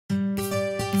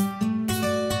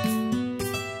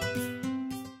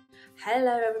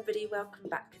Hello everybody, welcome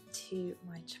back to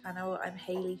my channel. I'm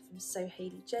Hayley from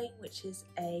SewHayleyJane, which is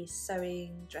a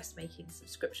sewing dressmaking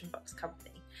subscription box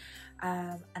company.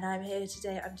 And I'm here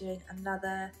today. I'm doing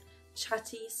another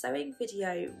chatty sewing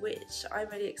video, which I'm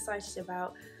really excited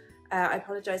about. I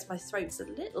apologise, my throat's a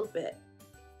little bit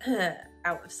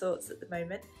out of sorts at the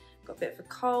moment. Got a bit of a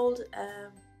cold.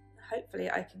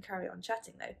 Hopefully I can carry on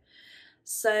chatting though.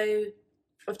 So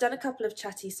I've done a couple of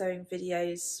chatty sewing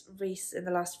videos in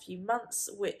the last few months,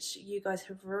 which you guys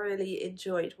have really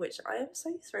enjoyed, which I am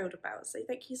so thrilled about. So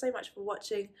thank you so much for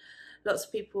watching. Lots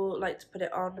of people like to put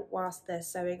it on whilst they're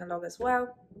sewing along as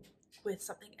well with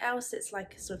something else. It's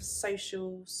like a sort of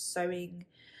social sewing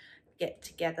get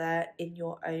together in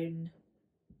your own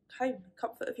home,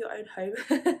 comfort of your own home.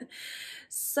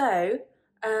 So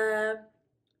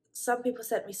some people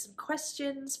sent me some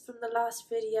questions from the last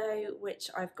video,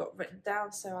 which I've got written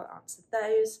down, so I'll answer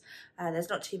those. There's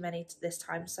not too many this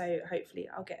time, so hopefully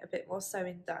I'll get a bit more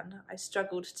sewing done. I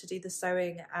struggled to do the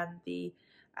sewing and the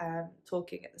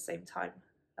talking at the same time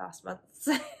last month,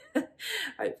 so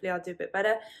hopefully I'll do a bit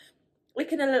better.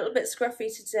 Looking a little bit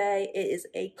scruffy today. It is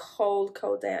a cold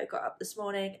day. I got up this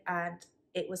morning and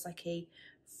it was like a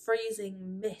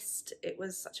freezing mist. It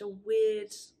was such a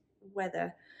weird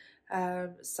weather.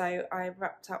 So I'm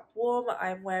wrapped up warm.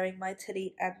 I'm wearing my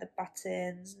Tilly and the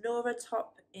Buttons Nora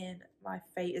top in my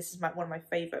favourite. This is one of my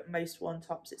favourite, most worn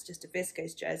tops. It's just a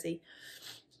viscose jersey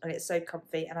and it's so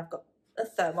comfy, and I've got a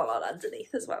thermal on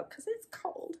underneath as well because it's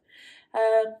cold.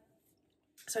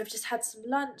 So I've just had some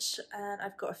lunch and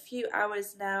I've got a few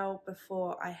hours now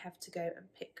before I have to go and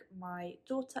pick my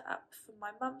daughter up from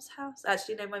my mum's house.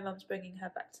 Actually, no, my mum's bringing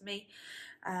her back to me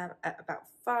at about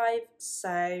 5.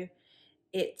 So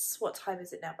it's, what time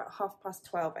is it now? About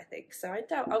 12:30, I think. So I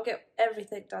doubt I'll get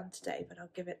everything done today, but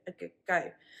I'll give it a good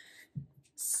go.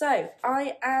 So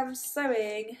I am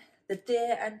sewing the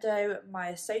Deer Doe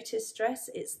Myosotis Dress.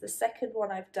 It's the second one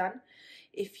I've done.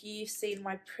 If you've seen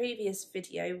my previous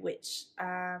video, which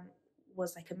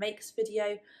was like a makes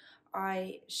video,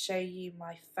 I show you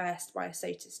my first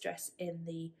Myosotis dress in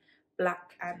the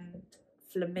black and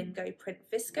flamingo print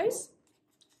viscose.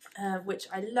 Which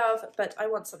I love, but I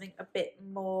want something a bit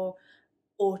more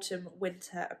autumn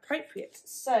winter appropriate.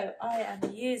 So I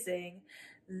am using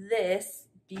this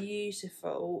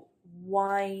beautiful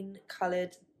wine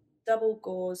coloured double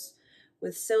gauze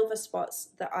with silver spots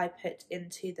that I put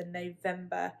into the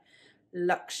November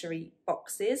luxury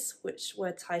boxes, which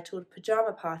were titled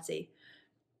Pyjama Party.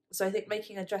 So I think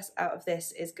making a dress out of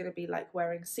this is going to be like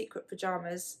wearing secret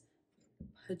pyjamas,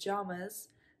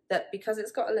 that because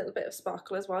it's got a little bit of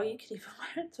sparkle as well, you can even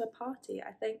wear it to a party.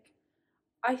 I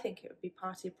think it would be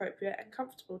party appropriate and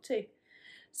comfortable too.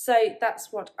 So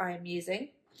that's what I'm using.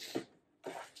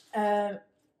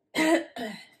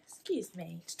 Excuse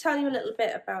me. To tell you a little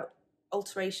bit about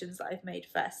alterations that I've made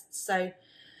first. So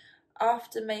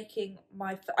after making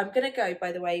I'm going to go,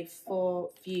 by the way, for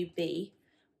view B,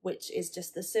 which is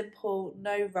just the simple,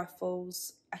 no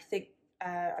ruffles. I think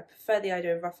I prefer the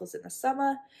idea of ruffles in the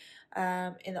summer.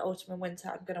 In the autumn and winter,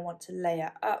 I'm going to want to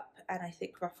layer up, and I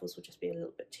think ruffles will just be a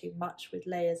little bit too much with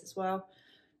layers as well,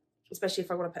 especially if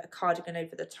I want to put a cardigan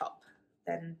over the top.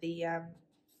 Then the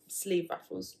sleeve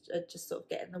ruffles just sort of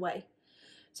get in the way.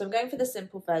 So I'm going for the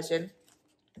simple version.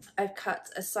 I've cut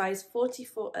a size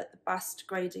 44 at the bust,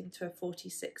 grading to a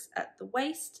 46 at the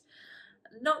waist.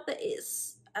 Not that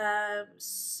it's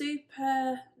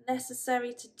super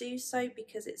necessary to do so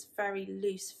because it's very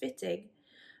loose fitting,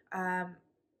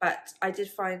 but I did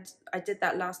find I did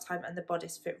that last time and the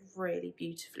bodice fit really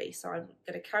beautifully, so I'm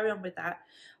going to carry on with that.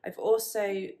 I've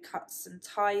also cut some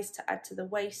ties to add to the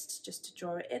waist just to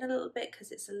draw it in a little bit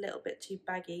because it's a little bit too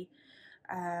baggy,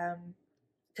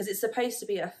 because it's supposed to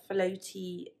be a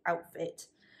floaty outfit,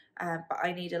 but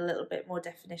I need a little bit more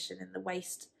definition in the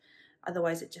waist,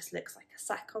 otherwise it just looks like a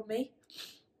sack on me.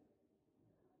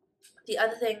 The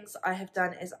other things I have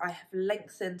done is I have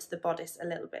lengthened the bodice a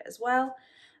little bit as well,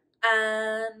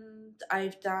 and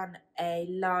I've done a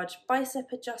large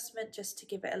bicep adjustment just to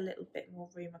give it a little bit more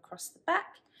room across the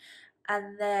back.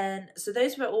 And then, so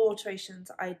those were all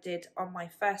alterations I did on my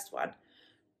first one,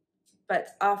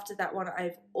 but after that one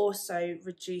I've also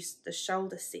reduced the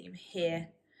shoulder seam here,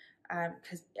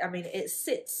 because I mean it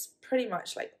sits pretty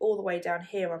much like all the way down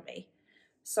here on me,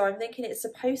 so I'm thinking it's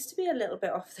supposed to be a little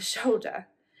bit off the shoulder,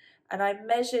 and I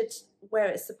measured where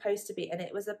it's supposed to be and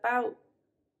it was about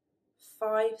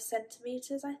 5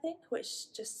 centimeters, I think,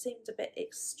 which just seemed a bit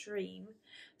extreme.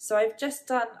 So I've just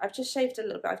shaved a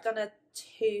little bit. I've done a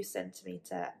 2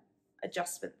 centimeter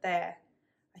adjustment there,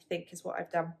 I think is what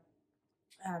I've done,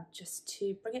 just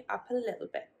to bring it up a little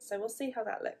bit. So we'll see how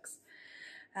that looks.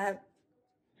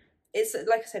 it's,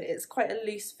 like I said, it's quite a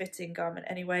loose fitting garment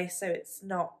anyway, so it's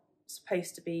not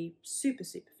supposed to be super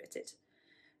fitted.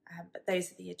 But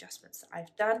those are the adjustments that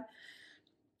I've done.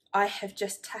 I have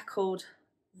just tackled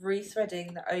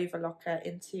rethreading the overlocker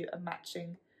into a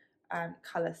matching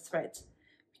colour thread,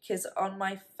 because on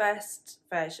my first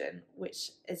version,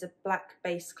 which is a black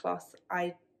base cloth,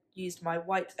 I used my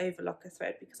white overlocker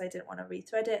thread because I didn't want to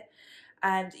rethread it,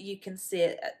 and you can see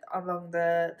it along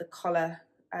the collar,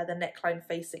 the neckline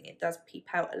facing, it does peep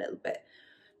out a little bit,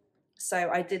 so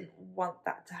I didn't want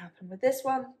that to happen with this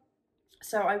one,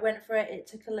 so I went for it. It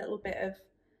took a little bit of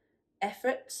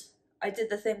effort. I did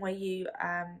the thing where you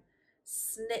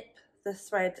snip the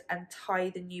thread and tie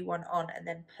the new one on and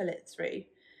then pull it through,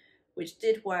 which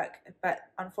did work, but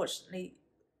unfortunately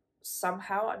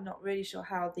somehow, I'm not really sure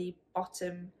how, the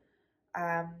bottom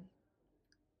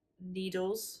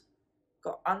needles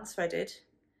got unthreaded,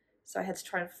 so I had to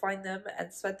try and find them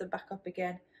and thread them back up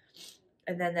again,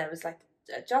 and then there was like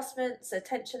adjustments,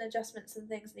 tension adjustments and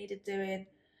things needed doing,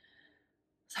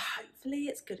 so hopefully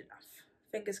it's good enough,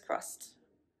 fingers crossed.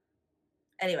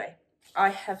 Anyway, I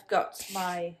have got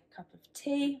my cup of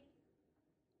tea.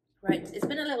 Right, it's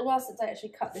been a little while since I actually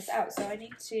cut this out, so I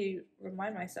need to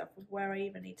remind myself of where I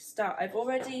even need to start. I've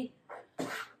already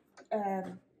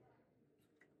done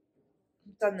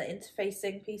the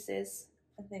interfacing pieces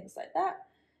and things like that.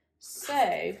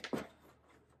 So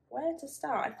where to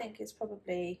start, I think, is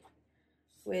probably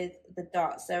with the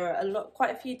darts. There are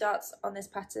quite a few darts on this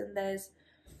pattern. There's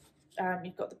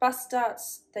you've got the bust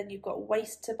darts, then you've got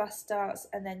waist to bust darts,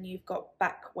 and then you've got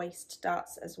back waist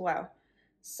darts as well.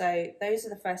 So those are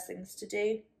the first things to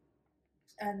do,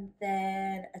 and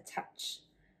then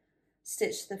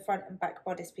stitch the front and back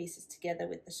bodice pieces together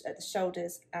with the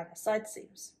shoulders and the side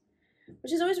seams,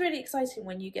 which is always really exciting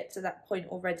when you get to that point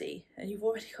already and you've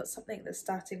already got something that's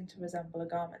starting to resemble a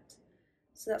garment.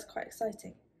 So that's quite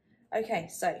exciting. Okay,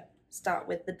 so start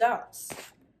with the darts.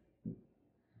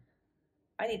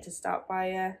 I need to start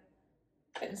by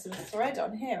putting some thread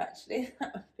on here, actually.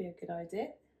 That would be a good idea.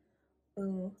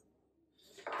 Ooh.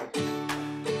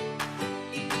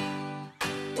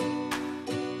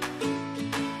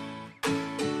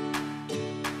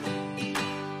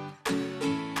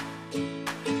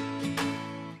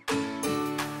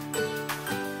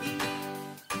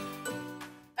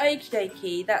 Okie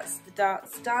dokie, that's the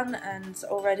darts done, and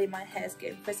already my hair's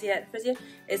getting frizzier and frizzier.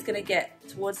 It's going to get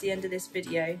towards the end of this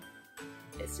video.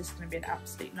 It's just going to be an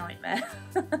absolute nightmare.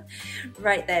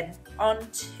 Right then, on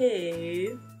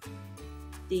to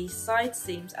the side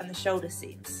seams and the shoulder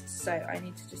seams. So I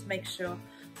need to just make sure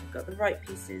I've got the right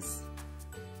pieces.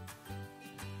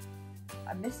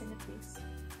 I'm missing a piece.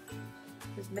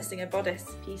 Just missing a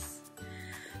bodice piece.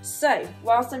 So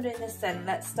whilst I'm doing this then,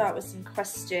 let's start with some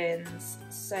questions.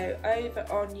 So over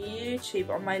on YouTube,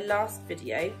 on my last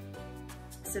video,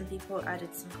 some people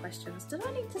added some questions. Did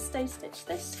I need to stay stitch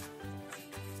this?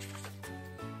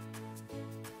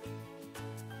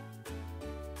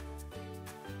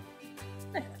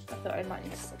 No, I thought I might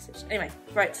need to stay stitch. Anyway,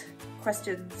 right,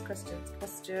 questions.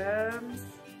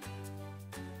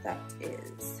 That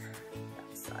is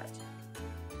that side.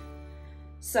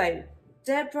 So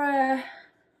Deborah,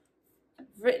 I've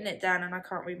written it down and I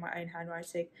can't read my own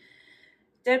handwriting.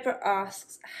 Deborah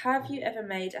asks, have you ever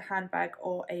made a handbag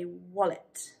or a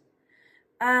wallet?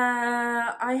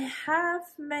 I have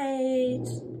made,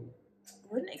 I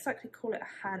wouldn't exactly call it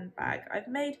a handbag. I've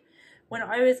made, when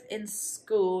I was in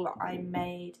school, I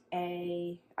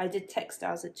did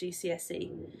textiles at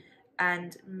GCSE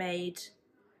and made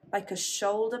like a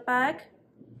shoulder bag.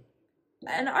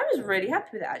 And I was really happy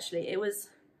with it, actually. It was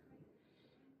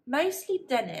mostly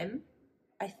denim,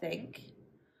 I think,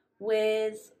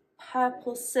 with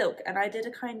purple silk, and I did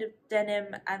a kind of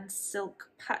denim and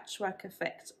silk patchwork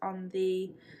effect on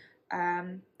the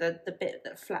bit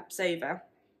that flaps over.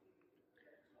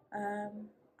 I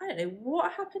don't know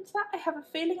what happened to that. I have a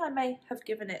feeling I may have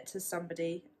given it to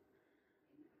somebody,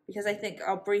 because I think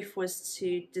our brief was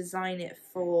to design it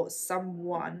for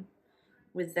someone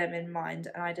with them in mind,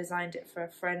 and I designed it for a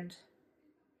friend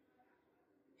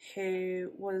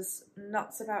who was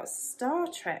nuts about Star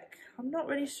Trek. I'm not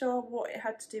really sure what it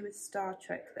had to do with Star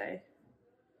Trek though,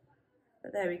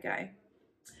 but there we go.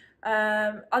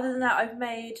 Other than that, I've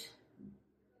made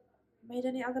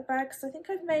any other bags. I think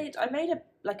I made a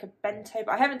bento,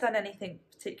 but I haven't done anything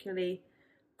particularly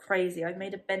crazy. I've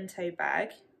made a bento bag,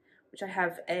 which I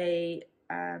have a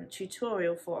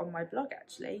tutorial for on my blog,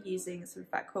 actually, using some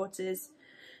fat quarters.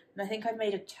 And I think I've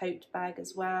made a tote bag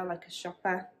as well, like a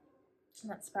shopper. And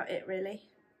that's about it, really.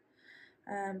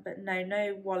 But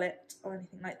no wallet or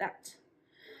anything like that.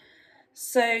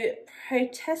 So,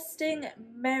 protesting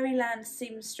Maryland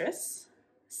seamstress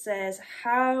says,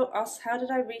 how did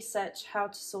I research how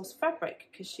to source fabric?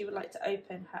 Because she would like to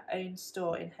open her own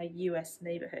store in her US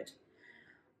neighborhood.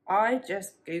 I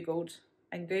just Googled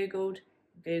and Googled,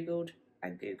 Googled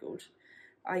and Googled.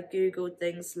 I Googled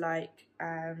things like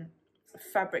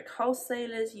fabric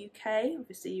wholesalers UK,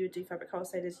 obviously you would do fabric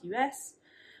wholesalers US,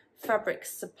 fabric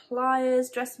suppliers,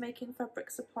 dressmaking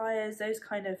fabric suppliers, those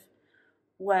kind of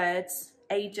words.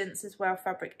 Agents as well,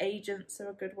 fabric agents are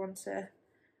a good one to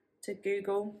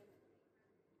Google.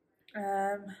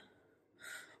 Oh,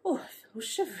 I feel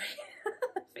shivery.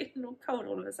 I'm feeling all cold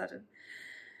all of a sudden.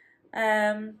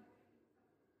 And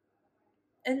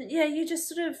yeah, you just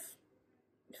sort of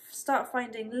start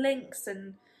finding links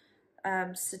and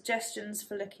suggestions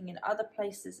for looking in other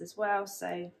places as well.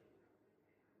 So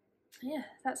yeah,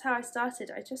 that's how I started.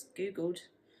 I just Googled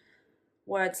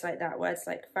words like that, words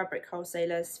like fabric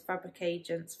wholesalers, fabric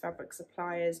agents, fabric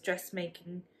suppliers,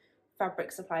 dressmaking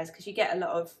fabric suppliers, because you get a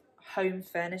lot of home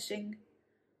furnishing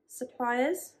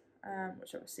suppliers,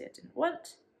 which obviously I didn't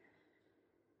want.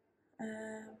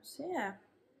 So yeah,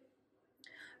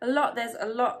 there's a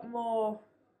lot more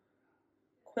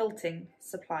quilting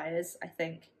suppliers, I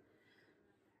think,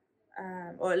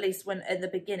 or at least when in the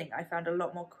beginning I found a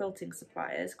lot more quilting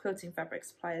fabric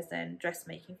suppliers than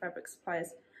dressmaking fabric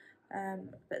suppliers.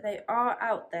 But they are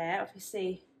out there,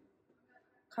 obviously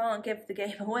can't give the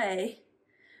game away,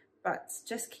 but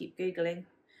just keep Googling,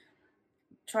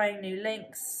 trying new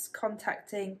links,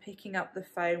 contacting, picking up the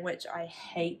phone, which I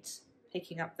hate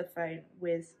picking up the phone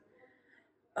with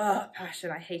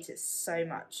passion. I hate it so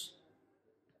much,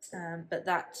 but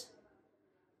that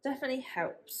definitely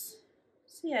helps.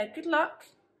 So yeah, good luck,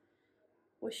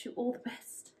 wish you all the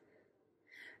best.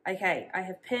 Okay, I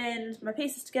have pinned my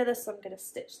pieces together, so I'm going to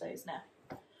stitch those now.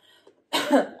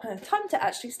 Time to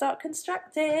actually start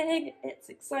constructing. It's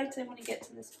exciting when you get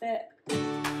to this bit.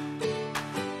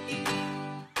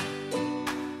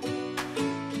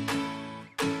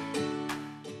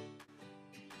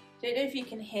 Don't know if you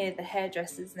can hear the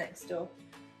hairdressers next door,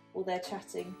 all their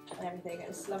chatting and everything. It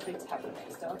was lovely to have them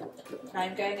next door. Now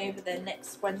I'm going over there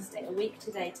next Wednesday, a week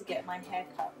today, to get my hair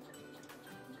cut.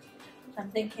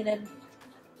 I'm thinking a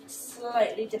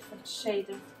slightly different shade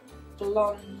of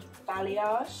blonde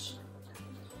balayage,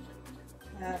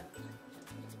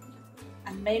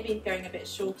 and maybe going a bit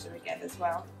shorter again as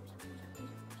well.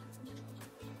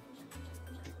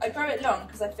 I grow it long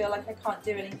because I feel like I can't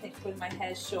do anything with my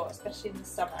hair short, especially in the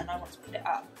summer, and I want to put it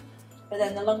up. But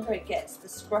then the longer it gets, the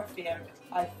scruffier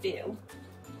I feel.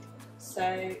 So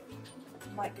I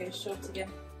might go short again.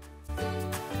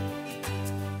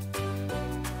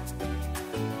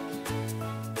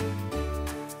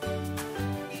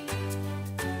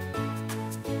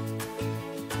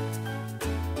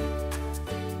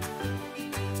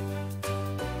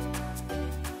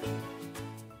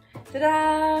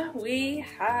 Ta-da! We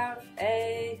have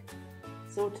a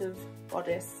sort of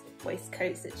bodice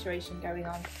waistcoat situation going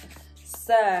on.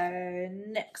 So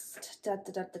next, time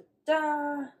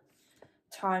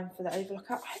for the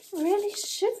overlocker. I'm really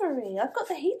shivery. I've got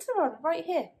the heater on right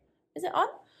here. Is it on?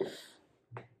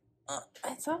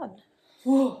 It's on.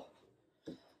 Whoa.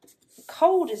 The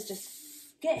cold is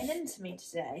just getting into me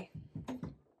today.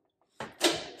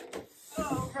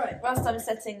 Oh, right, whilst I'm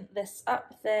setting this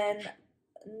up then,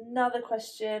 another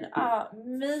question.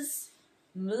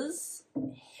 Ms.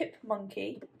 Hip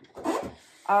Monkey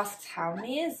asks how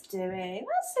Mia's doing.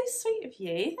 That's so sweet of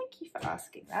you. Thank you for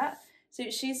asking that. So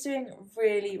she's doing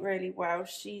really, really well.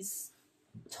 She's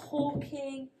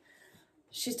talking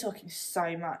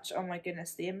so much. Oh my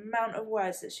goodness, the amount of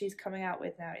words that she's coming out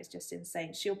with now is just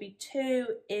insane. She'll be 2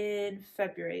 in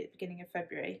February, at the beginning of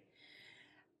February.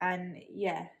 And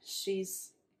yeah,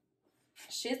 she's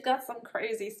got some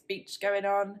crazy speech going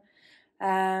on.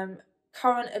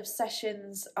 Current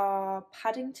obsessions are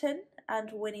Paddington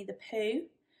and Winnie the Pooh.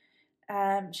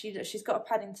 She's got a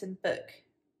Paddington book,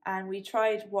 and we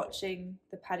tried watching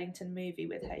the Paddington movie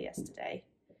with her yesterday.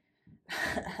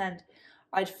 And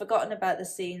I'd forgotten about the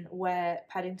scene where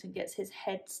Paddington gets his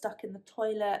head stuck in the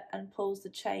toilet and pulls the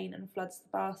chain and floods the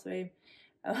bathroom.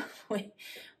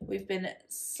 We've been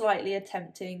slightly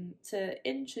attempting to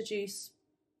introduce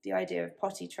the idea of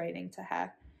potty training to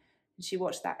her, and she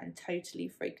watched that and totally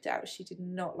freaked out. She did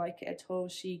not like it at all.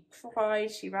 She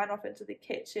cried, she ran off into the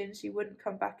kitchen, she wouldn't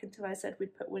come back until I said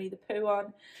we'd put Winnie the Pooh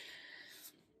on.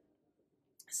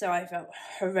 So I felt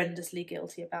horrendously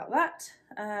guilty about that.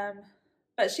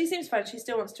 But she seems fine. She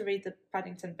still wants to read the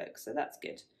Paddington book, so that's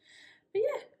good. But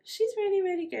yeah, she's really,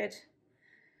 really good.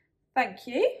 Thank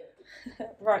you.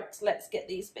 Right, let's get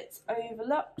these bits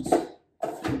overlocked.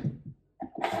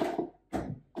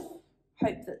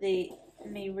 hope that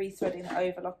me rethreading the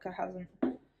overlocker hasn't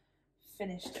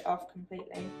finished it off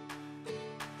completely.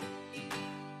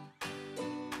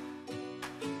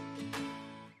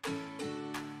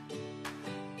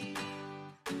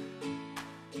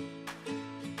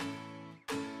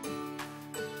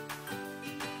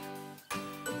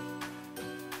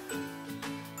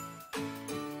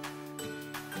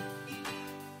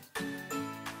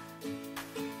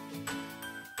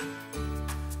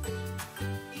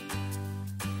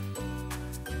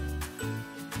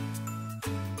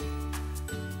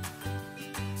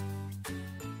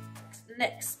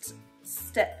 Next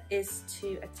step is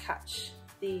to attach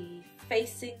the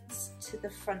facings to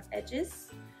the front edges.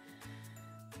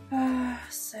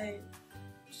 So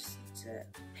just need to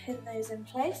pin those in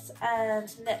place. And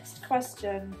next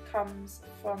question comes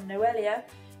from Noelia,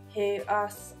 who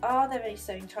asks, are there any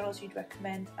sewing channels you'd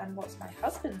recommend, and what's my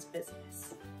husband's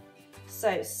business?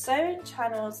 So sewing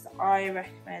channels that I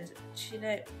recommend, you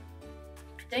know, I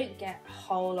don't get a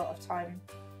whole lot of time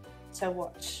to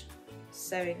watch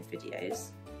sewing videos,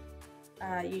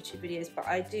 YouTube videos, but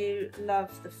I do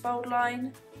love the Fold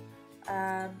Line.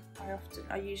 I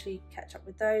usually catch up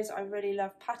with those. I really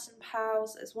love Pattern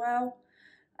Pals as well.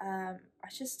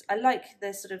 I like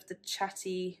the sort of the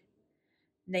chatty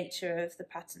nature of the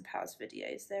Pattern Pals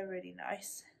videos. They're really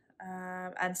nice.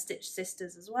 And Stitch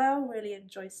Sisters as well. Really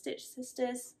enjoy Stitch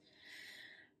Sisters.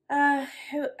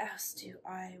 Who else do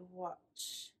I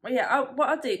watch? Well, yeah, what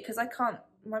I'll do, because I can't,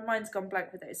 my mind's gone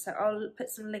blank with those, so I'll put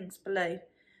some links below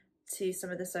to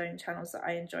some of the sewing channels that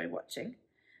I enjoy watching,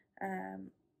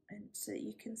 and so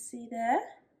you can see there.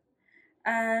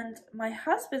 And my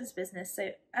husband's business,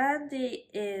 so Andy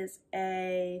is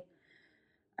a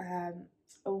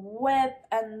web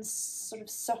and sort of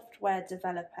software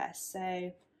developer.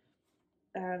 So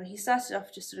he started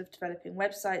off just sort of developing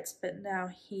websites, but now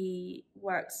he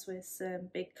works with some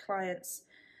big clients,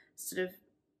 sort of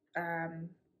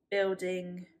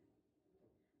building,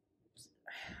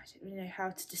 I don't really know how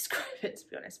to describe it, to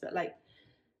be honest, but like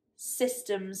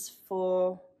systems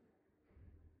for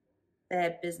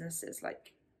their businesses,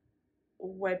 like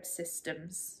web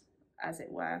systems, as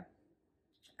it were.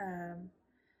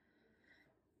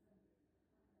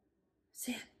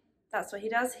 So yeah, that's what he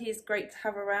does. He's great to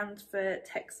have around for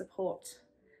tech support,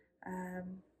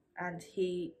 and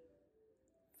he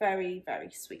very,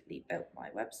 very sweetly built my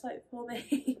website for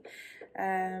me.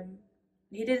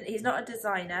 He's not a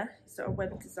designer, he's not a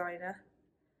web designer.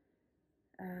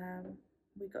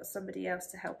 We got somebody else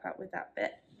to help out with that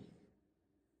bit.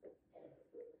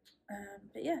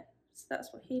 But yeah, so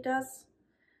that's what he does.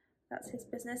 That's his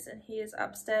business, and he is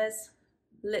upstairs,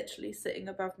 literally sitting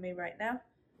above me right now.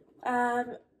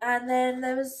 And then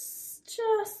there was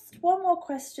just one more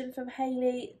question from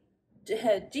Hayley.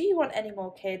 Do you want any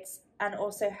more kids? And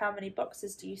also, how many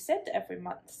boxes do you send every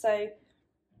month? So,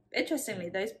 interestingly,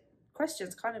 those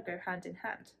questions kind of go hand in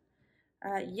hand.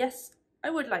 Yes,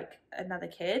 I would like another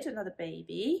kid, another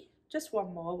baby. Just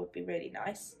one more would be really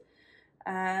nice.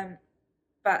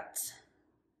 But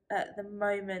at the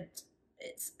moment,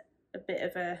 it's a bit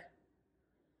of a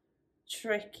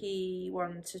tricky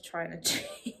one to try and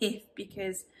achieve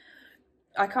because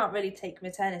I can't really take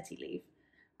maternity leave.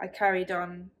 I carried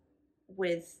on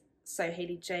with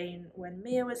SewHayleyJane when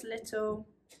Mia was little,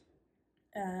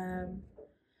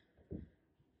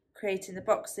 creating the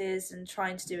boxes and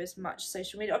trying to do as much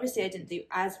social media. Obviously I didn't do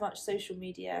as much social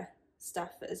media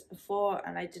stuff as before,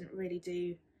 and I didn't really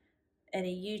do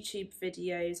any YouTube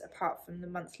videos apart from the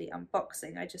monthly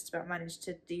unboxing. I just about managed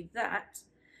to do that,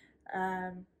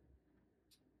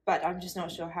 but I'm just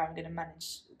not sure how I'm going to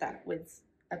manage that with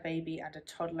a baby and a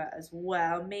toddler as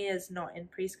well. Mia's not in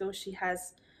preschool. She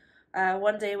has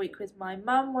 1 day a week with my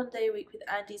mum, 1 day a week with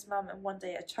Andy's mum, and 1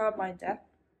 day at childminder.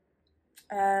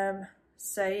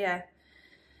 So yeah,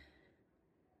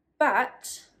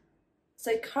 but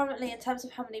so currently, in terms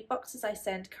of how many boxes I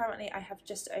send, currently I have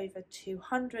just over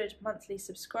 200 monthly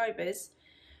subscribers,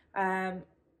 and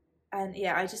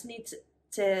yeah, I just need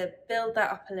to build that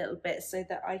up a little bit so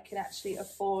that I can actually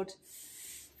afford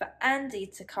for Andy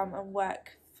to come and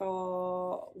work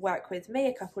with me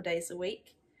a couple days a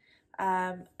week,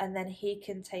 and then he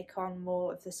can take on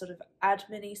more of the sort of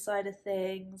admin-y side of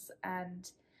things. And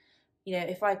you know,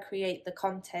 if I create the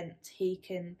content, he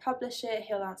can publish it,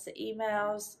 he'll answer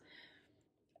emails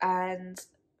and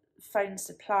phone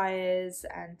suppliers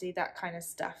and do that kind of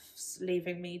stuff,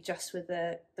 leaving me just with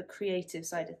the creative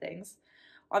side of things.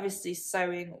 Obviously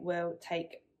sewing will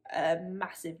take a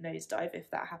massive nosedive if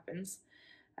that happens.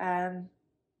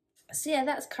 So yeah,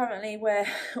 that's currently where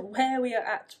we are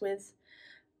at with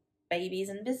babies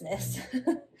and business.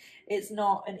 It's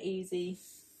not an easy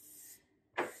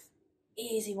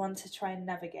easy one to try and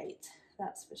navigate,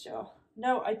 that's for sure.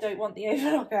 No, I don't want the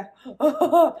overlocker.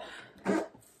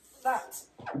 That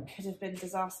could have been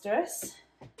disastrous.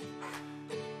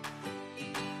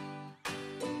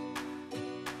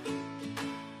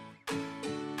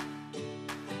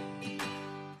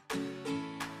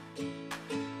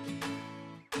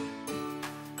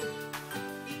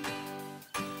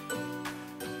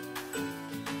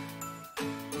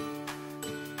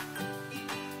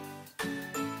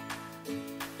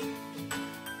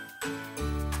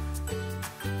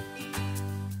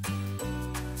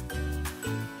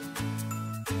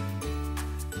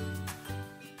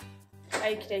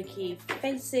 Okie dokie,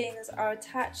 facings are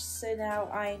attached, so now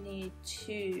I need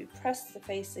to press the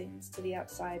facings to the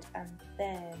outside and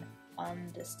then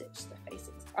understitch the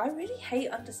facings. I really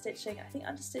hate understitching. I think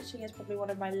understitching is probably one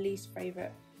of my least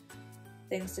favourite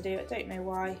things to do. I don't know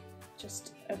why, it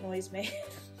just annoys me.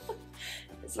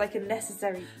 It's like a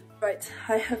necessary. Right,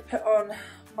 I have put on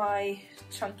my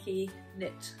chunky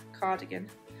knit cardigan.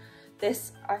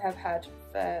 This I have had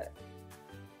for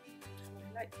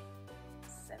like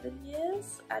 7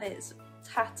 years, and it's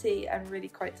tatty and really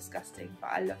quite disgusting, but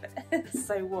I love it. It's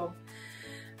so warm.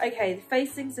 Okay, the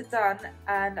facings are done,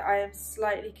 and I am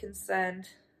slightly concerned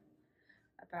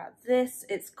about this.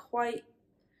 It's quite,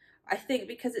 I think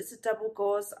because it's a double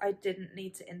gauze, I didn't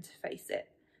need to interface it,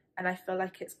 and I feel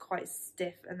like it's quite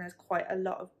stiff and there's quite a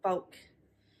lot of bulk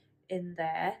in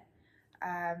there,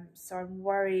 so I'm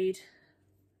worried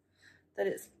that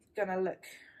it's gonna look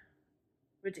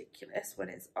ridiculous when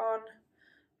it's on.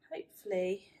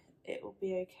 Hopefully it will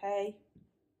be okay.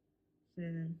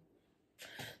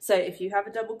 So if you have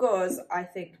a double gauze, I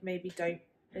think maybe don't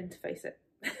interface it.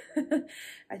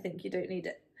 I think you don't need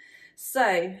it.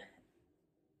 So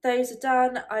those are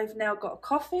done. I've now got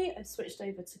coffee. I've switched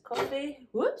over to coffee.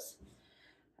 Whoops.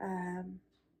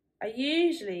 I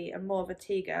usually am more of a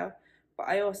tea girl, but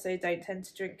I also don't tend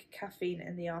to drink caffeine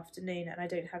in the afternoon, and I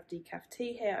don't have decaf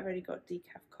tea here. I've only got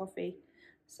decaf coffee,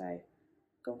 so I've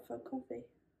gone for coffee.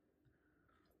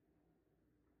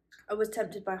 I was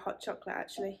tempted by hot chocolate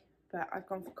actually, but I've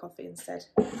gone for coffee instead.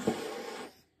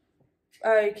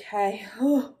 Okay,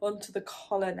 onto the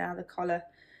collar now, the collar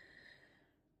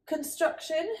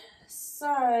construction.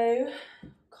 So,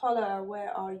 collar,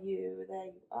 where are you? There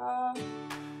you are.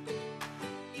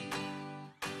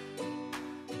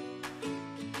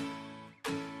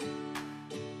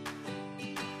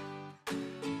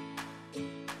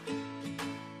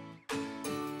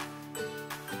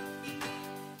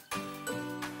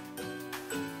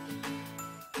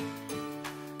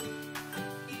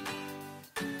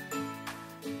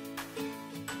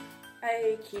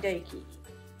 Okie dokie.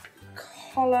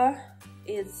 Collar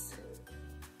is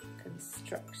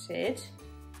constructed.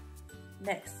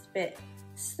 Next bit,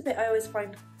 this is the bit I always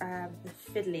find the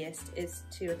fiddliest, is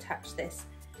to attach this.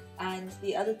 And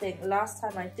the other thing, last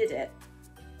time I did it,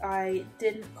 I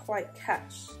didn't quite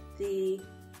catch the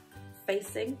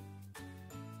facing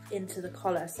into the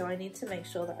collar, so I need to make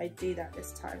sure that I do that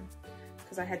this time,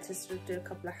 because I had to sort of do a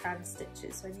couple of hand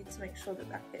stitches, so I need to make sure that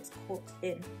that gets caught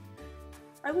in.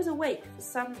 I was awake for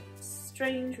some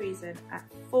strange reason at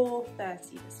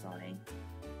 4:30 this morning.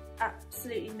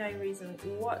 Absolutely no reason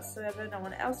whatsoever. No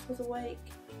one else was awake.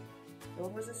 No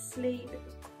one was asleep. It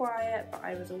was quiet, but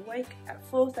I was awake at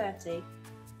 4:30,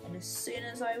 and as soon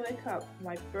as I woke up,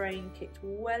 my brain kicked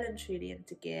well and truly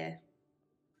into gear.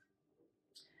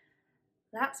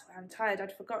 That's why I'm tired.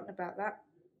 I'd forgotten about that.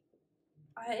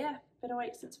 Yeah, been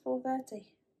awake since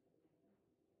 4:30.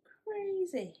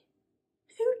 Crazy.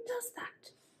 Who does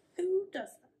that? Who does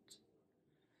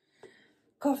that?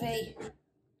 Coffee.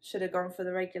 Should have gone for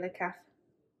the regular calf.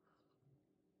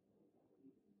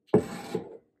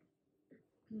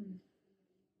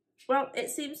 Well, it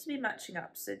seems to be matching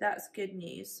up, so that's good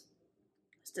news.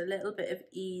 Just a little bit of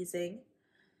easing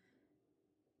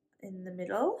in the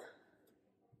middle.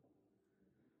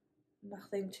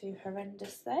 Nothing too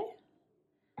horrendous though.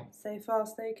 So far,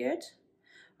 so good.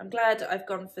 I'm glad I've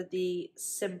gone for the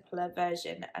simpler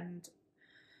version and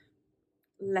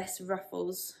less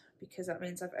ruffles, because that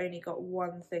means I've only got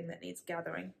one thing that needs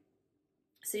gathering.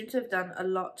 I seem to have done a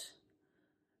lot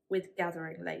with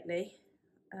gathering lately.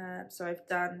 So I've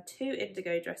done 2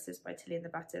 indigo dresses by Tilly and the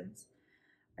Buttons.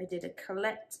 I did a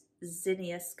Colette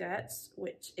zinnia skirt,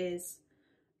 which is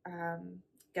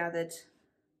gathered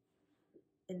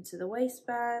into the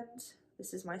waistband.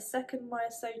 This is my second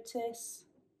Myosotis.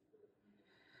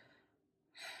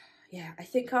 Yeah, I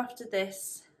think after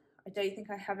this, I don't think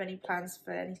I have any plans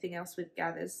for anything else with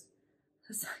gathers.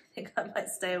 So I think I might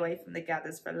stay away from the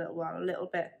gathers for a little while, a little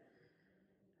bit.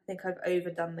 I think I've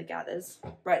overdone the gathers.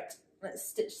 Right, let's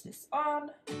stitch this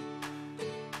on.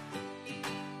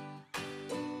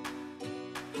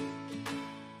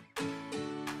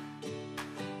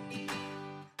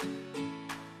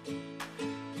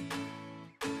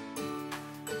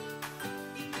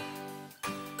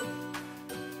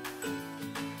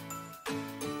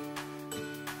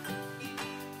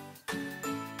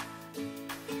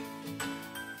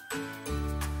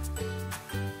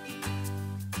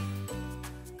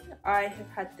 I have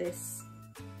had this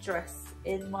dress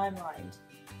in my mind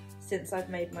since I've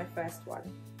made my first one,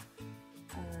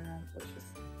 which was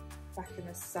back in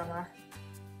the summer.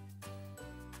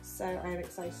 So I am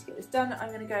excited to get this done. I'm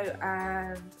going to go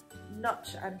and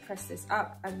notch and press this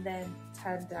up and then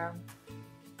turn down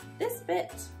this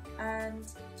bit and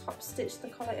top stitch the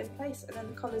collar in place, and then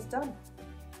the collar's done.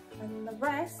 And the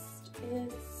rest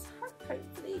is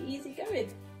hopefully easy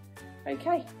going.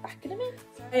 Okay, back in a minute.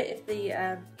 So if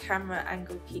the camera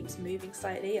angle keeps moving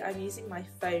slightly, I'm using my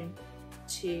phone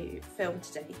to film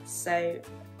today, so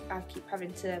I keep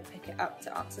having to pick it up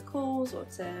to answer calls or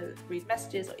to read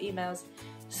messages or emails,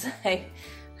 so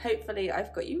hopefully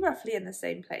I've got you roughly in the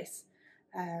same place.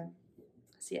 So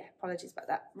yeah, apologies about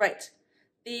that. Right,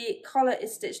 the collar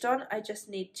is stitched on, I just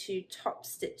need to top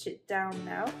stitch it down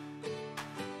now.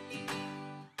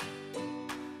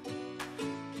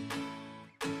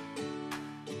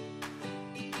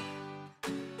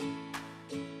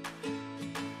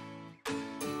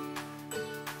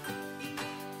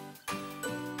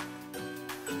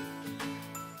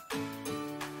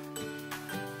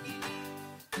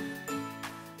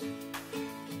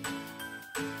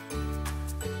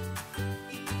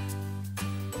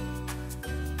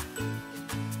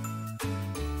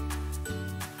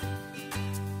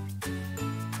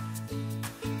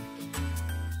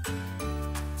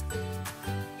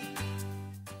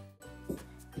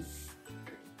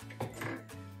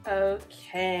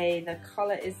 Okay, the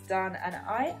collar is done and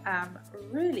I am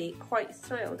really quite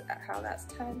thrilled at how that's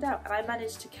turned out, and I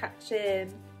managed to catch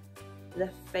in the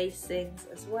facings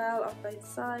as well on both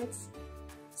sides,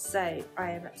 so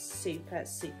I am super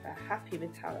happy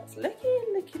with how that's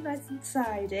looking nice and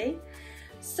tidy.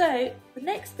 So the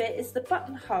next bit is the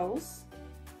buttonholes,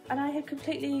 and I had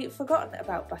completely forgotten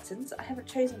about buttons. I haven't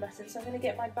chosen buttons, so I'm going to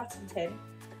get my button tin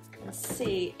and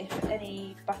see if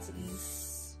any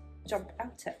buttons jump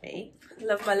out at me.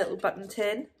 Love my little button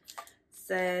tin.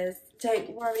 Says,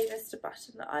 "Don't worry, Mr.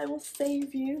 Button, I will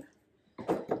save you."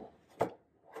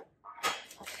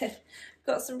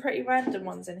 Got some pretty random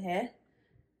ones in here.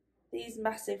 These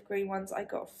massive green ones I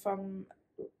got from,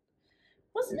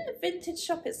 wasn't it a vintage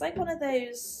shop? It's like one of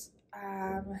those,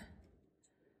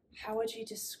 how would you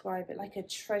describe it? Like a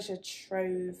treasure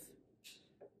trove?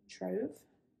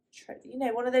 You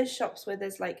know, one of those shops where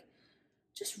there's like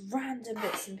just random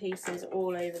bits and pieces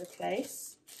all over the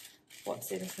place.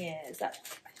 What's in here? Is that,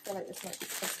 I feel like this might be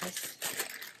Christmas.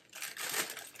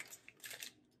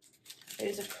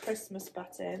 Those are Christmas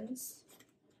buttons.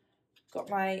 Got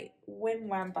my Wim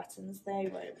Wham buttons, they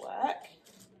won't work.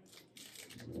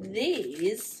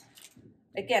 These,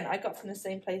 again, I got from the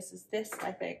same place as this,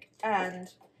 I think, and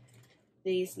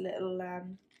these little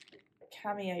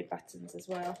cameo buttons as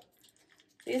well.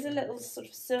 These are little sort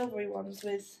of silvery ones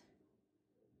with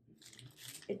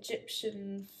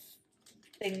Egyptian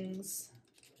things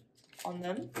on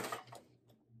them. I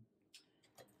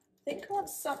think I want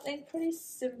something pretty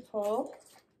simple.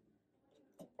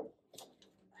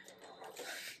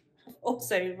 I've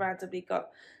also randomly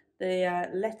got the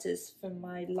letters from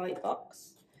my light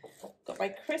box. Got my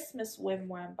Christmas Wim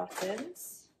Wham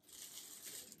buttons,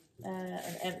 an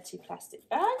empty plastic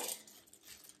bag.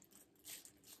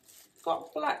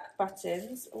 Got black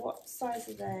buttons. What size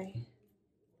are they?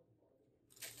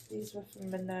 These were from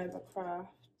Minerva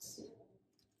Crafts.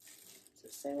 Does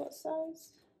it say what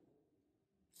size?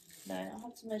 No, I'll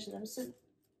have to measure them. So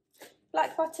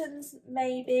black buttons,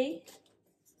 maybe.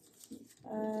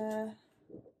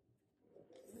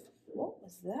 What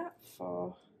was that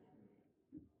for?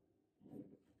 I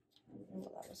don't know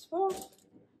what that was for.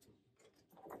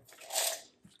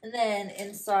 And then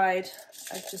inside,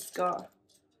 I've just got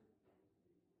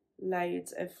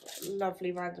loads of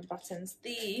lovely random buttons.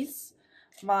 These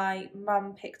my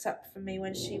mum picked up for me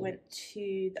when she went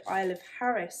to the Isle of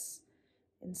Harris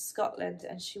in Scotland,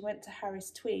 and she went to Harris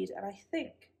Tweed, and I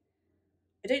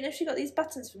don't know if she got these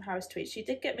buttons from Harris Tweed. She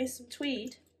did get me some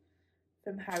tweed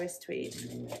from Harris Tweed,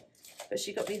 but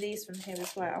she got me these from here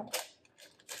as well.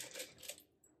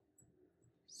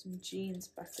 Some jeans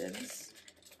buttons.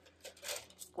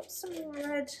 Got some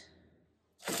red.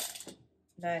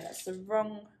 No, that's the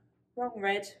wrong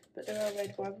red, but there are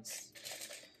red ones.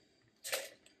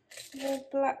 More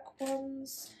black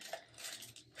ones.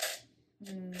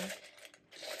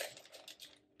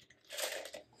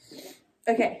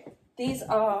 Okay, these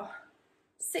are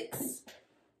 6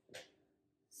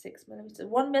 millimeter,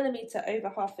 1 millimeter over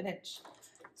 ½ an inch.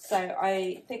 So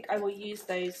I think I will use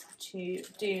those to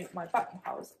do my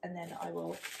buttonholes, and then I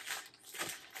will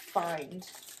find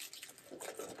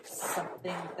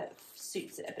something that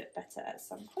suits it a bit better at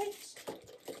some point.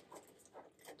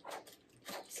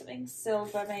 something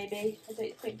silver maybe. I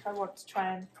don't think I want to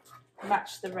try and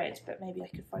match the red, but maybe I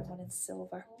could find one in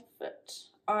silver. But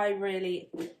I'm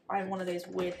one of those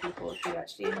weird people who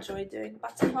actually enjoy doing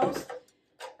buttonholes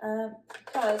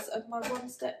because of my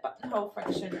one-step buttonhole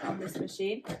function on this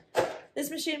machine.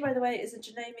 This machine, by the way, is a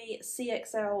Janome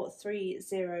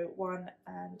CXL301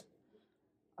 and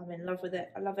I'm in love with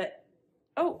it. I love it.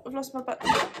 Oh, I've lost my button.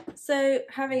 So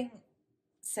having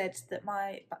said that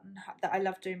I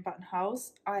love doing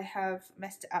buttonholes, I have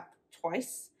messed it up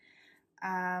twice.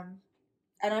 And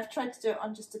I've tried to do it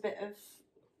on just a bit of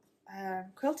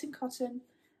quilting cotton,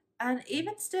 and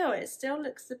even still, it still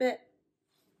looks a bit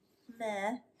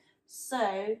meh.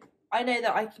 So I know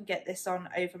that I can get this on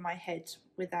over my head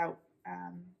without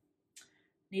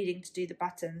needing to do the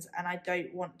buttons, and I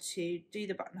don't want to do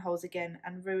the buttonholes again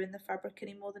and ruin the fabric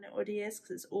any more than it already is,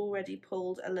 because it's already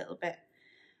pulled a little bit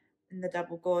in the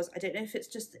double gauze. I don't know if it's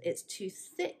just that it's too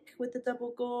thick with the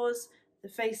double gauze, the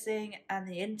facing and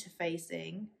the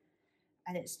interfacing,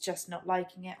 and it's just not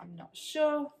liking it. I'm not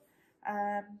sure.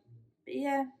 But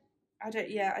yeah, I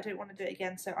don't want to do it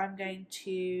again, so I'm going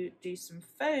to do some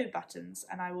faux buttons,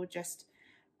 and I will just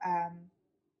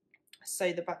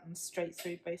sew the buttons straight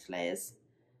through both layers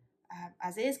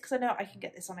as is, because I know I can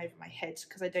get this on over my head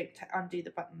because I don't undo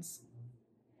the buttons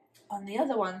on the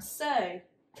other one. So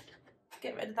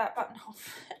get rid of that buttonhole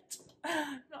bit.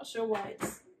 Not sure why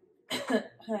it's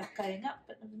playing up,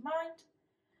 but never mind.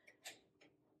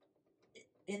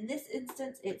 In this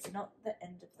instance, it's not the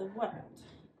end of the world.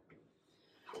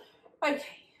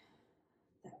 Okay,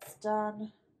 that's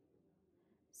done.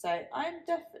 So I'm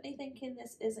definitely thinking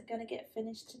this isn't going to get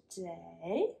finished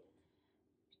today,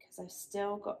 because I've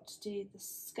still got to do the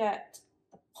skirt,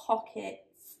 the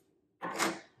pockets,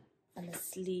 and the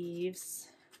sleeves.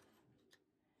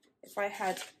 If I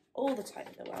had all the time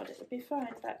in the world, it would be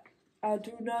fine, but I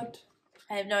do not.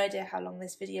 I have no idea how long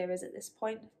this video is at this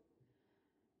point.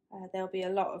 There'll be a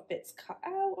lot of bits cut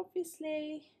out,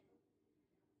 obviously,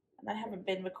 and I haven't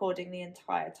been recording the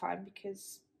entire time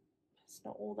because it's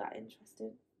not all that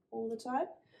interesting all the time.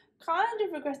 Kind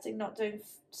of regretting not doing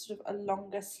sort of a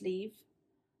longer sleeve,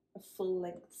 a full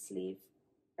length sleeve.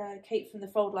 Kate from the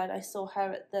Fold Line, I saw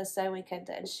her at the Sew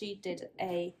Weekender and she did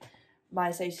a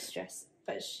Myosotis dress,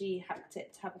 but she hacked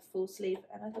it to have a full sleeve,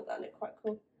 and I thought that looked quite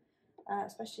cool,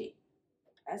 especially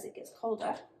as it gets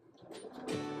colder.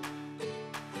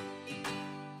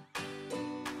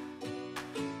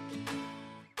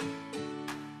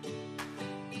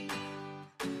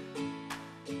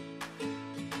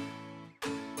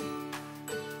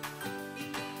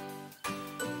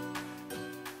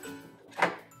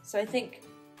 So I think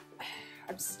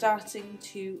I'm starting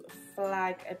to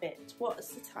flag a bit.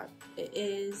 What's the time? It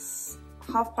is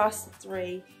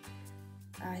 3:30.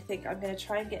 I think I'm going to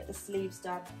try and get the sleeves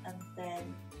done and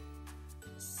then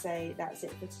say that's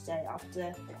it for today.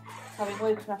 After having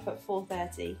woken up at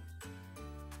 4:30,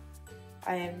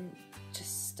 I am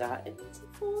just starting to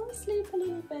fall asleep a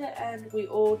little bit, and we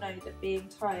all know that being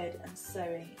tired and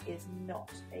sewing is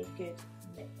not a good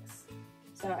mix.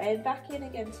 So I am back in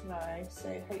again tomorrow, so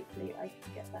hopefully I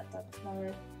can get that done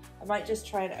tomorrow. I might just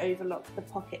try and overlock the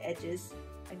pocket edges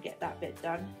and get that bit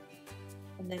done.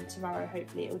 And then tomorrow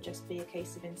hopefully it will just be a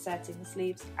case of inserting the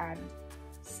sleeves and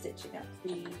stitching up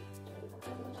the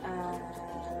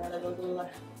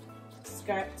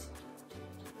skirt.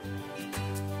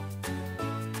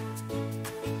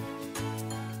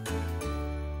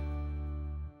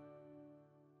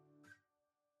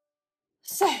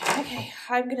 So, okay,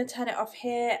 I'm going to turn it off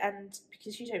here, and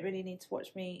because you don't really need to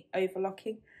watch me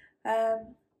overlocking.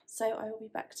 So I will be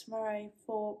back tomorrow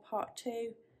for part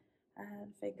 2,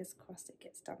 and fingers crossed it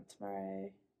gets done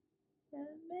tomorrow.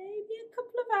 Maybe a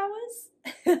couple of hours.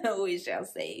 We shall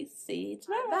see. See you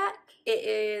tomorrow. I'm back. It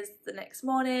is the next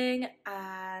morning,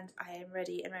 and I am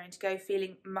ready and raring to go.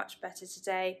 Feeling much better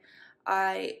today.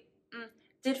 I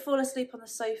did fall asleep on the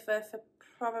sofa for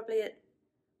probably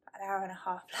an hour and a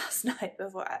half last night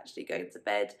before actually going to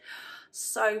bed.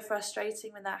 So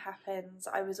frustrating when that happens.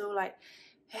 I was all like,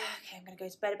 yeah, okay, I'm going to go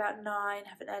to bed about 9,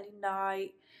 have an early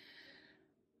night.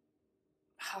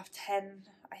 10:30,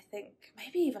 I think,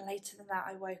 maybe even later than that.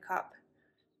 I woke up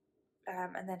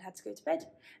and then had to go to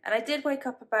bed, and I did wake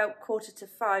up about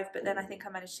 4:45, but then I think I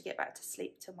managed to get back to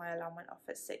sleep till my alarm went off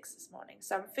at 6 this morning.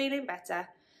 So I'm feeling better,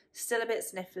 still a bit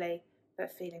sniffly,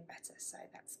 but feeling better, so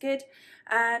that's good,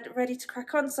 and ready to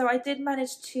crack on. So I did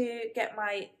manage to get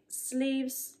my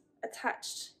sleeves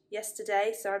attached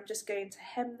yesterday, so I'm just going to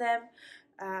hem them.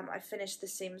 I finished the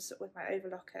seams with my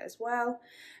overlocker as well,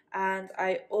 and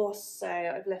I've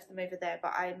left them over there,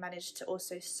 but I managed to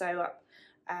also sew up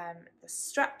the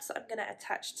straps that I'm going to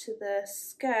attach to the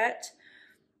skirt.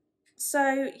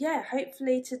 So yeah,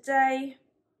 hopefully today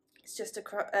it's just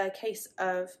a case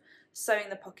of sewing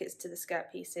the pockets to the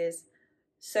skirt pieces,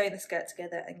 sewing the skirt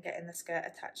together and getting the skirt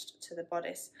attached to the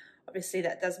bodice. Obviously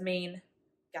that does mean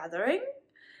gathering,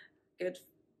 good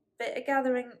bit of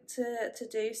gathering to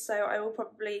do, so I will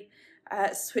probably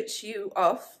switch you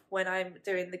off when I'm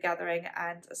doing the gathering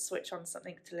and switch on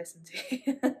something to listen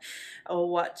to or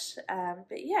watch.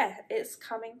 But yeah, it's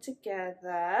coming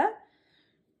together.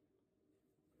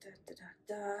 Da, da,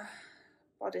 da, da.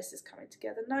 Bodice is coming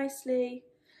together nicely.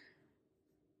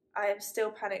 I am still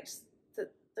panicked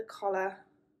that the collar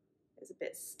is a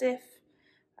bit stiff,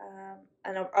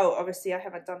 and oh, obviously I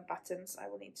haven't done buttons. I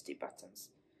will need to do buttons,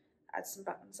 add some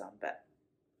buttons on, but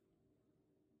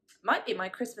might be my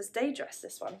Christmas Day dress,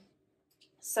 this one.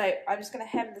 So I'm just going to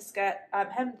hem the skirt,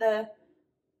 hem the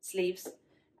sleeves,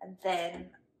 and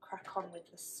then crack on with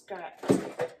the skirt.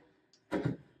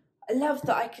 I love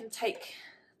that I can take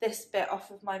this bit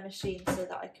off of my machine so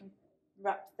that I can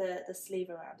wrap the sleeve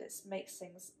around. It makes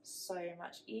things so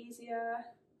much easier.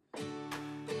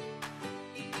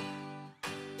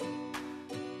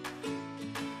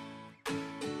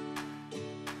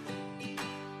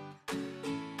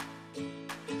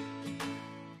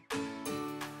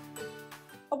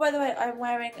 Oh, by the way, I'm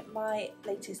wearing my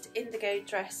latest indigo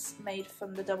dress made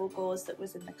from the double gauze that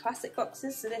was in the classic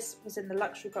boxes. So this was in the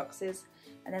luxury boxes,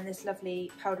 and then this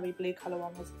lovely powdery blue colour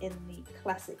one was in the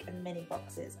classic and mini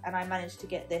boxes. And I managed to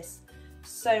get this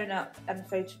sewn up and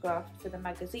photographed for the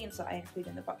magazines that I include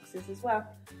in the boxes as well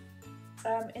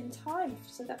in time.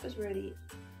 So that was really,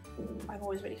 I'm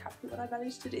always really happy when I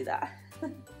managed to do that.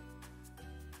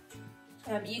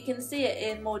 You can see it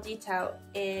in more detail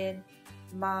in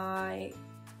my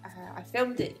I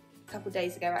filmed it a couple of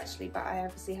days ago actually, but I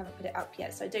obviously haven't put it up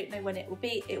yet, so I don't know when it will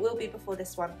be. It will be before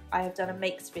this one. I have done a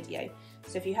makes video,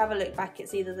 so if you have a look back,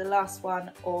 it's either the last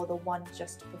one or the one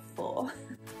just before.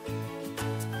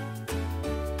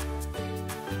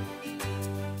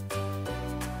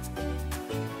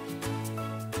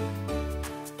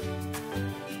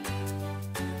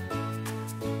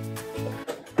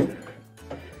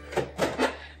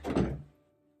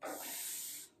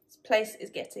 Place is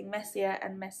getting messier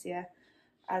and messier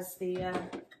as the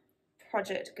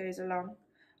project goes along.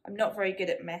 I'm not very good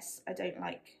at mess. I don't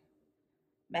like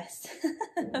mess,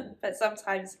 but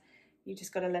sometimes you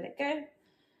just gotta let it go.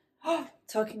 Oh,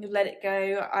 talking of let it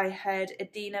go, I heard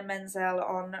Idina Menzel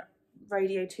on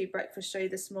Radio 2 Breakfast Show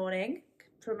this morning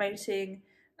promoting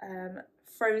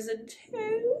Frozen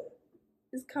 2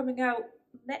 is coming out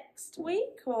next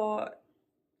week, or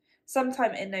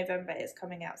sometime in November it's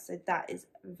coming out, so that is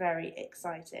very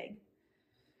exciting.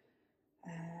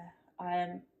 I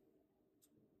am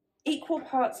equal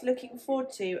parts looking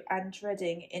forward to and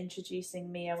dreading introducing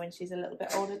Mia when she's a little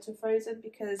bit older to Frozen,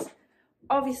 because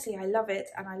obviously I love it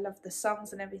and I love the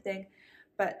songs and everything,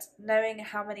 but knowing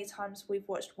how many times we've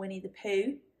watched Winnie the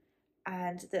Pooh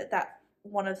and that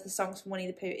one of the songs from Winnie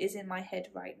the Pooh is in my head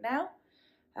right now,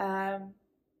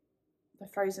 the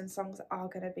Frozen songs are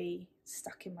going to be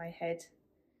stuck in my head,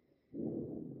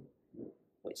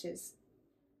 which is,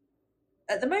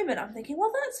 at the moment I'm thinking,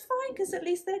 well, that's fine because at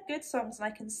least they're good songs and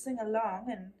I can sing along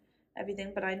and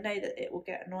everything, but I know that it will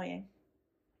get annoying.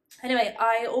 Anyway,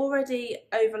 I already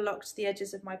overlocked the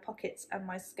edges of my pockets and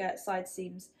my skirt side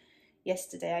seams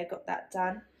yesterday. I got that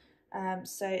done,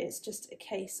 so it's just a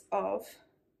case of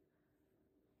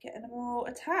getting them all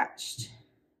attached.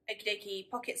 Okie dokie,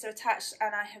 pockets are attached,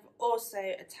 and I have also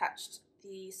attached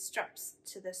the straps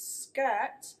to the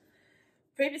skirt.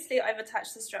 Previously I've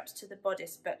attached the straps to the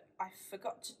bodice, but I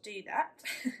forgot to do that.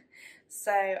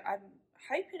 So I'm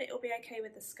hoping it will be okay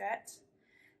with the skirt.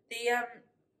 The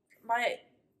my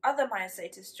other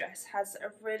Myosotis dress has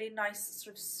a really nice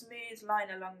sort of smooth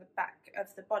line along the back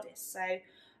of the bodice, so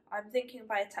I'm thinking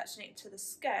by attaching it to the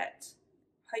skirt,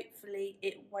 hopefully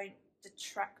it won't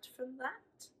detract from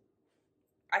that.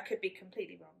 I could be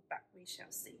completely wrong, but we shall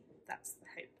see. That's the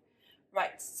hope.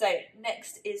 Right, so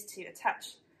next is to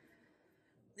attach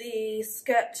the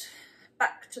skirt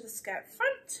back to the skirt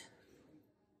front.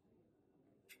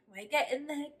 We're getting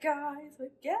there, guys,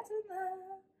 we're getting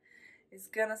there. It's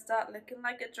gonna start looking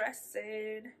like a dress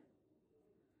soon.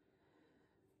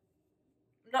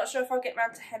 I'm not sure if I'll get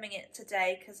around to hemming it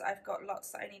today because I've got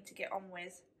lots that I need to get on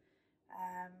with.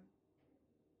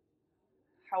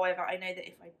 However, I know that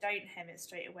if I don't hem it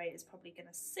straight away, it's probably going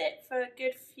to sit for a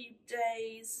good few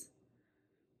days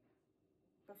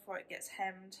before it gets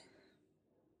hemmed,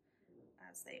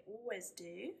 as they always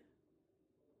do.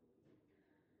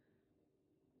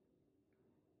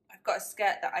 I've I've got a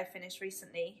skirt that I finished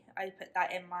recently. I put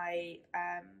that in my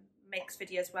makes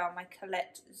video as well, my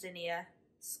Colette Zinnia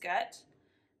skirt.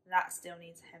 That still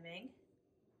needs hemming.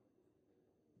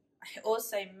 I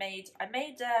also made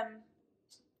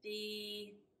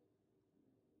the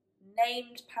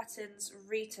named patterns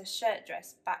Rita shirt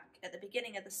dress back at the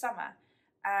beginning of the summer,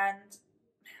 and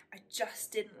I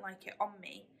just didn't like it on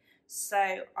me,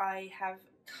 so I have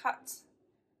cut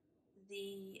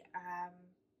the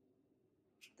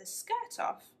skirt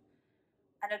off,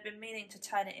 and I've been meaning to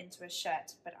turn it into a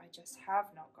shirt, but I just have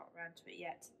not got around to it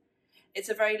yet. It's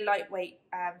a very lightweight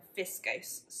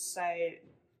viscose, so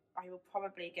I will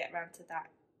probably get around to that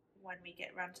when we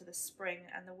get around to the spring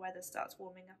and the weather starts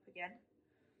warming up again,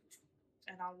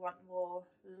 and I want more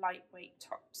lightweight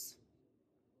tops.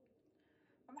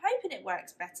 I'm hoping it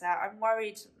works better. I'm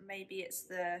worried maybe it's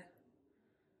the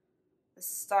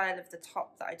style of the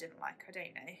top that I didn't like. I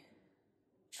don't know,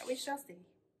 but we shall see.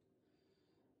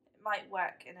 It might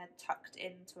work in a tucked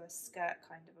into a skirt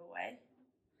kind of a way.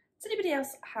 Does anybody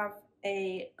else have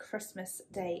a Christmas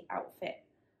Day outfit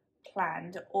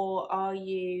planned, or are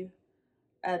you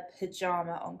a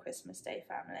pyjama on Christmas Day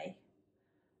family?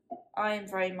 I am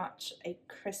very much a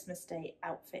Christmas Day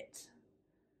outfit.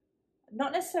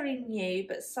 Not necessarily new,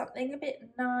 but something a bit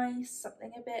nice,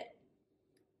 something a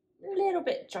little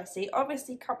bit dressy,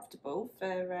 obviously comfortable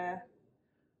for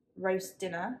roast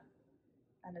dinner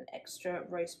and an extra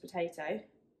roast potato,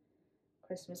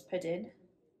 Christmas pudding,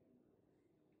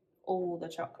 all the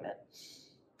chocolate.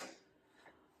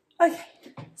 Okay,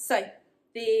 so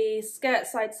the skirt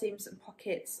side seams and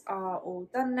pockets are all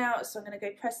done now, so I'm going to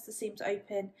go press the seams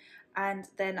open, and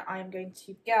then I'm going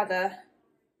to gather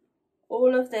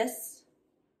all of this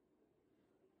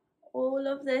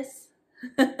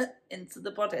into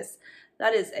the bodice.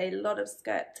 That is a lot of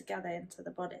skirt to gather into the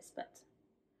bodice, but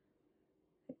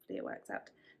hopefully it works out.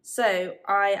 So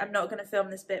I am not going to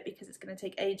film this bit because it's going to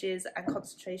take ages and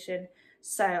concentration,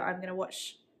 so I'm going to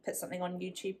put something on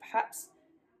YouTube perhaps,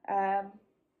 and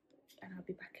I'll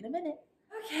be back in a minute.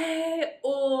 Okay,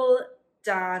 all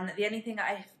done. The only thing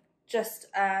I've just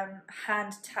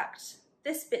hand tacked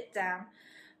this bit down,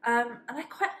 and I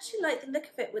quite actually like the look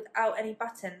of it without any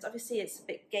buttons. Obviously it's a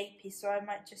bit gapey, so I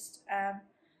might just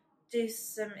do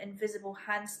some invisible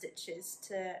hand stitches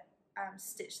to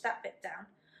stitch that bit down.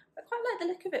 I quite like the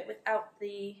look of it without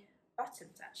the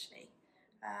buttons actually.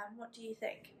 What do you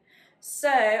think? So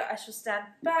I shall stand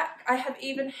back. I have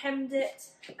even hemmed it.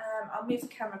 I'll move the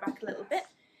camera back a little bit.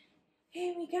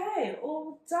 Here we go,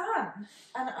 all done,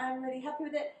 and I'm really happy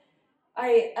with it.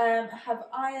 I have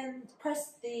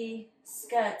pressed the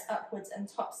skirt upwards and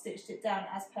top stitched it down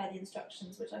as per the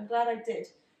instructions, which I'm glad I did,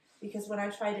 because when I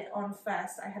tried it on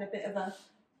first I had a bit of a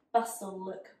bustle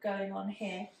look going on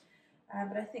here,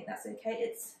 but I think that's okay.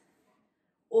 It's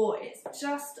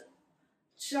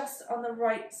just on the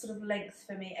right sort of length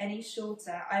for me. Any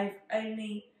shorter, I've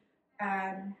only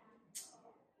I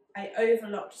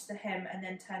overlocked the hem and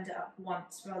then turned it up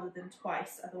once rather than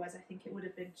twice, otherwise I think it would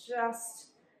have been just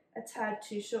a tad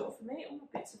too short for me. All my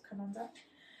bits have come undone.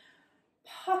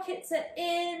 Pockets are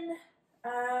in,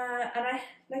 and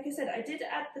like I said, I did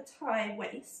add the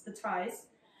ties.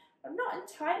 I'm not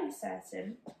entirely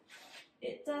certain.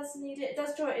 It does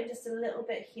draw it in just a little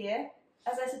bit here.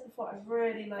 As I said before, I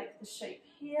really like the shape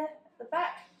here at the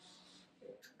back.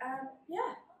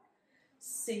 Yeah,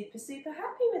 super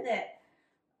happy with it.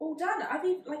 All done.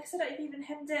 Like I said, I've even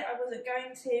hemmed it. I wasn't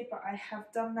going to, but I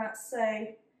have done that. So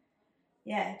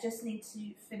yeah, just need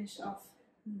to finish off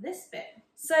this bit.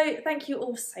 So thank you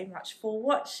all so much for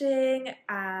watching.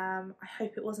 I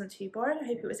hope it wasn't too boring. I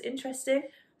hope it was interesting.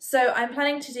 So I'm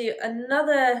planning to do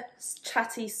another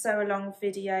chatty sew along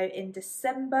video in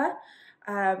December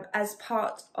as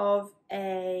part of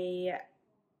a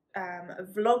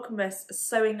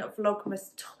sewing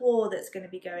vlogmas tour that's going to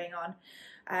be going on.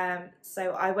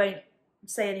 So I won't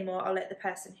say any more. I'll let the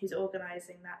person who's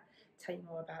organising that tell you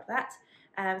more about that.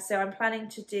 So I'm planning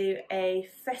to do a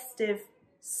festive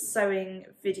sewing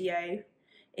video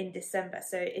in December.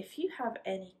 So if you have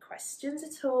any questions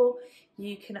at all,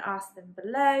 you can ask them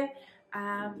below,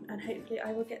 and hopefully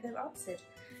I will get them answered.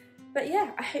 But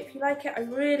yeah, I hope you like it. I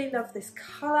really love this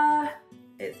colour.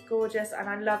 It's gorgeous, and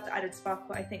I love the added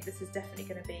sparkle. I think this is definitely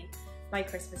going to be my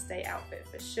Christmas Day outfit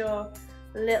for sure.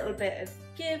 A little bit of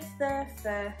give there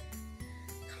for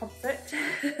comfort.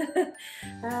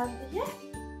 Yeah,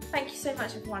 thank you so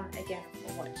much everyone again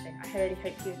for watching. I really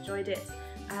hope you enjoyed it,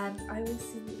 and I will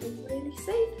see you all really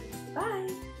soon. Bye!